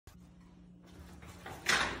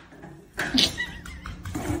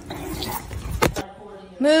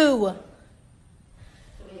Moo.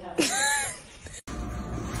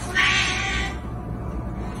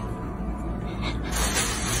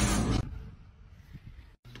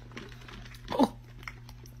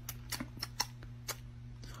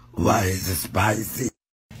 Why is it spicy?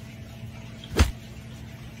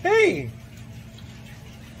 Hey!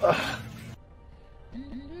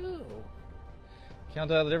 Can't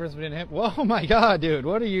tell the difference between him. Whoa, my God, dude,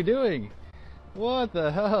 what are you doing? What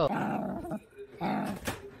the hell?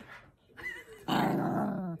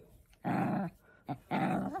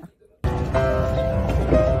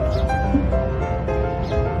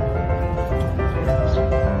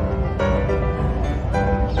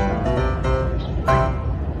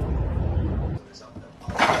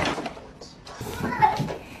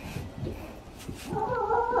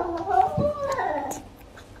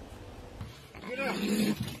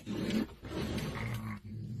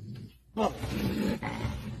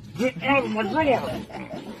 Get out of my drawer!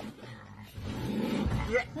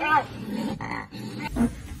 Get out!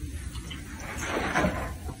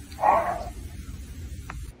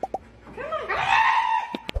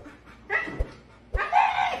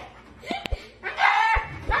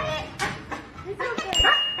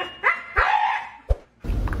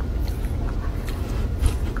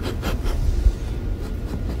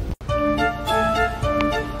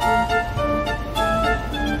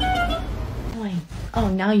 Oh,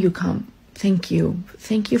 now you come. Thank you.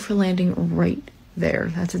 Thank you for landing right there.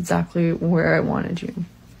 That's exactly where I wanted you.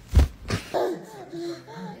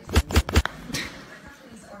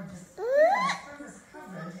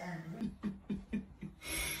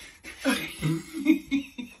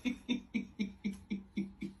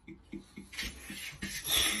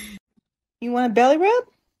 You want a belly rub?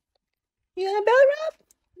 You want a belly rub?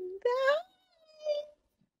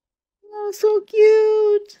 Oh, so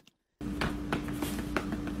cute.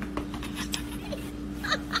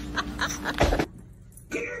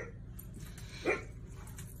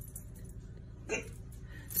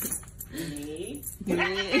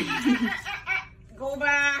 Go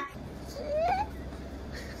back.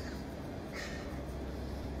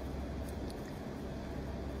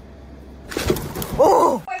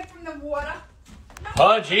 Oh! Away from the water.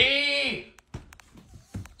 Pudgy!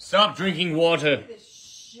 Stop drinking water. This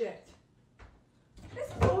shit. This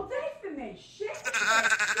is all day for me. Shit.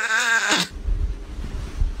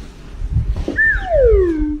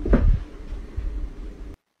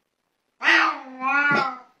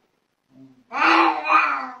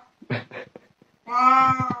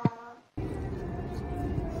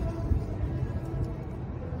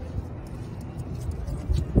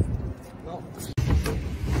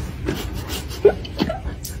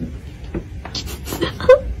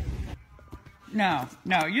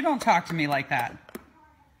 No, you don't talk to me like that.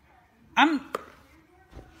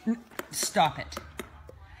 Stop it.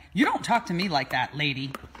 You don't talk to me like that,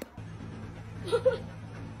 lady.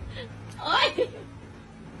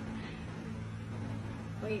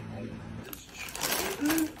 Wait,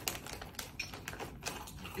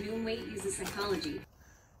 New weight uses psychology.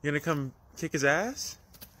 You gonna come kick his ass?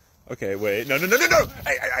 Okay, wait. No!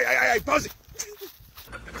 Hey, pause it!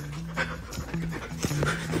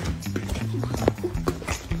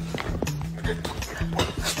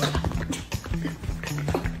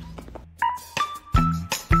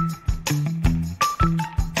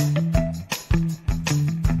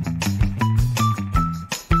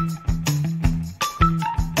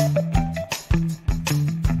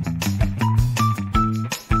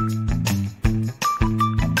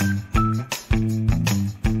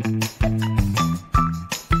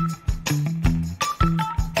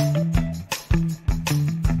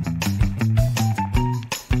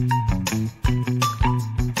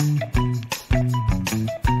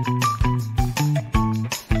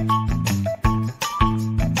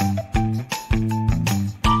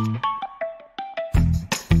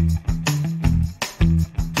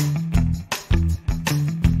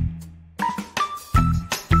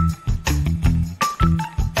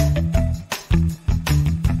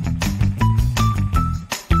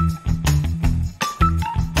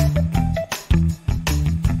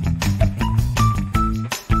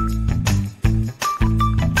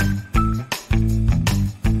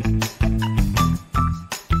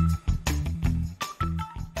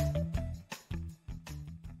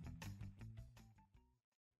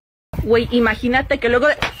 Güey, imagínate que luego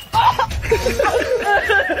de...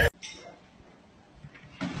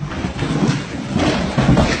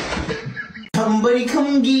 Somebody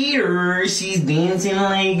come get her, she's dancing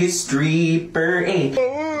like a stripper. Hey.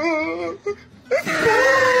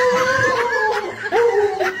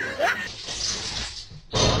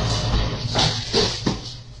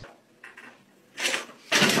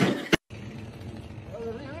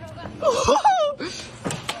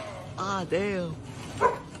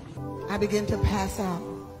 began to pass out.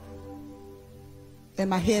 And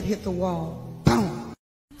my head hit the wall. Boom.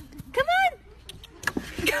 Come on.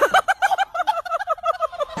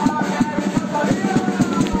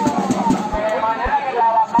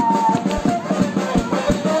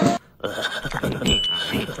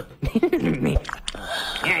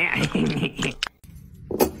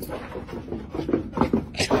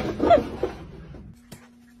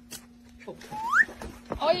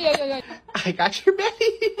 Oh, yeah. I got your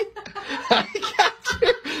Betty. I got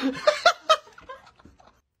you.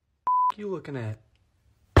 What are you looking at?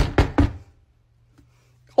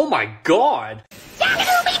 Oh my god!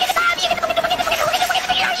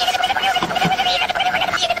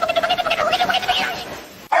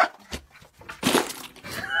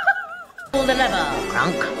 Pull the lever,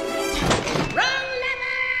 Crunk.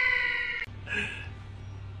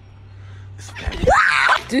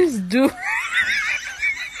 Just do.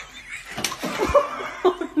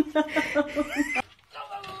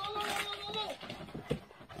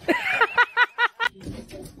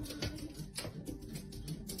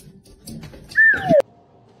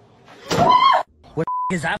 What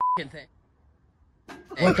is that thing?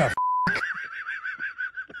 What the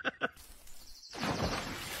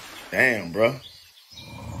Damn, bro.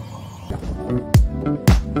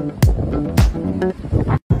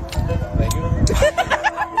 Thank you.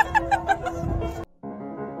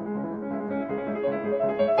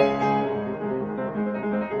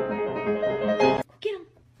 Get him.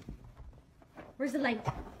 Where's the light?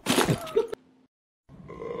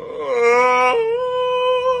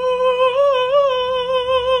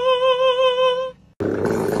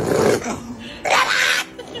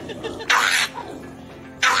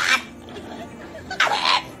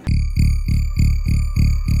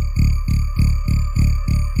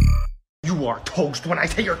 You are toast when I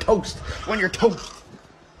say you're toast. When you're toast.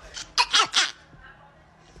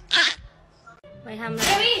 Wait, how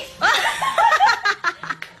many?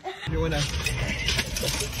 You wanna?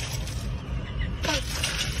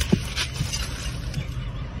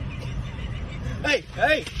 Hey!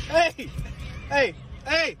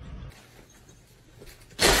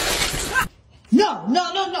 No,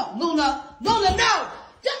 Luna, no! Oh my God,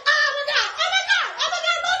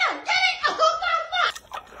 Luna, get it! Oh my God!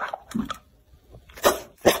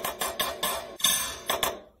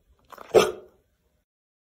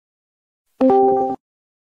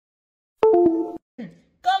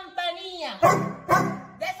 Compañía.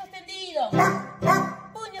 Beso extendido.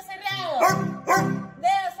 Puño cerrado.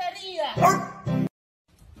 Dedos arriba.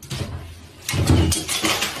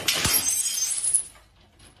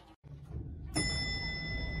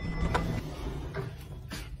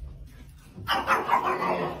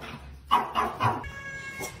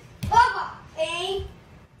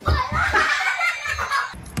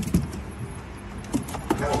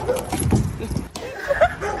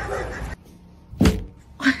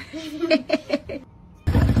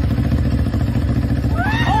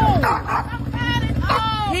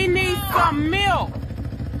 He needs some milk.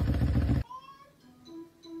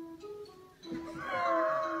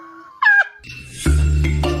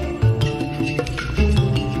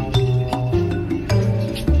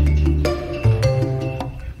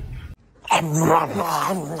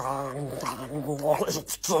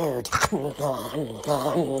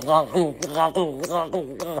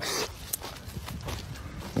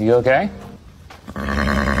 You okay?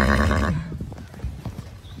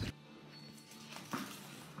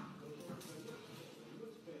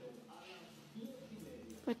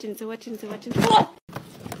 Watch into.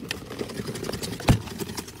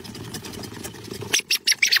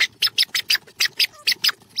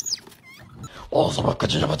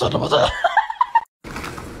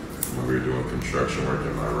 We were doing construction work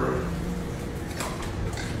in my room.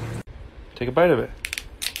 Take a bite of it.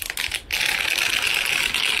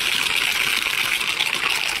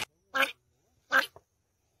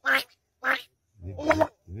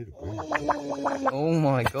 Oh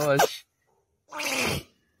my gosh.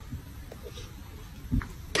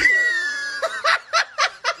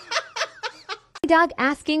 Dog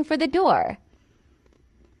asking for the door.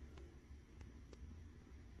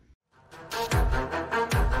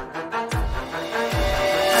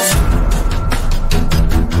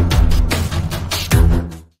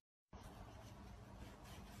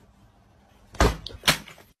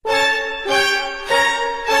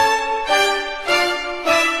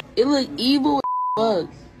 It look evil as fuck.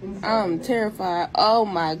 I'm terrified. Oh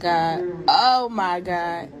my god. Oh my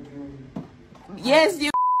god. Yes,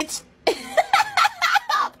 you bitch.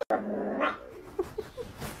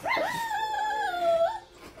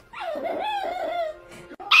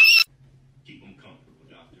 Keep them comfortable,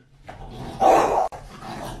 doctor.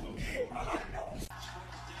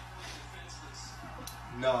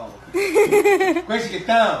 No. Gracie, get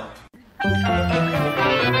down.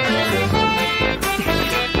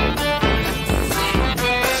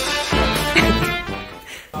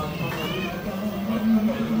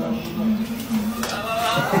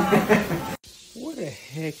 Where the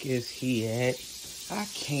heck is he at? I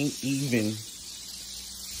can't even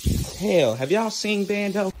tell. Have y'all seen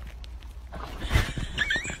Bando?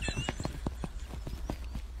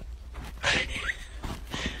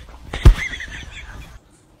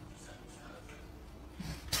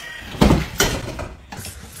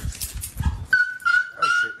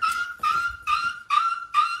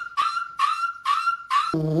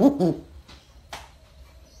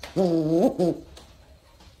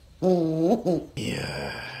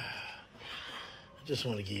 Yeah. I just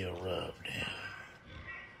want to give you a rub, damn.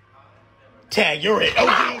 Tag, you're it.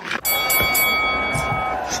 Okay.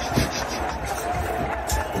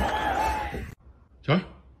 Sorry?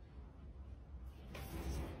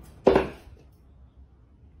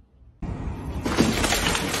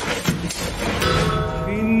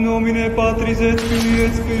 In nomine Patris et Filii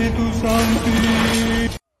et Spiritus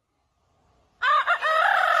Sancti.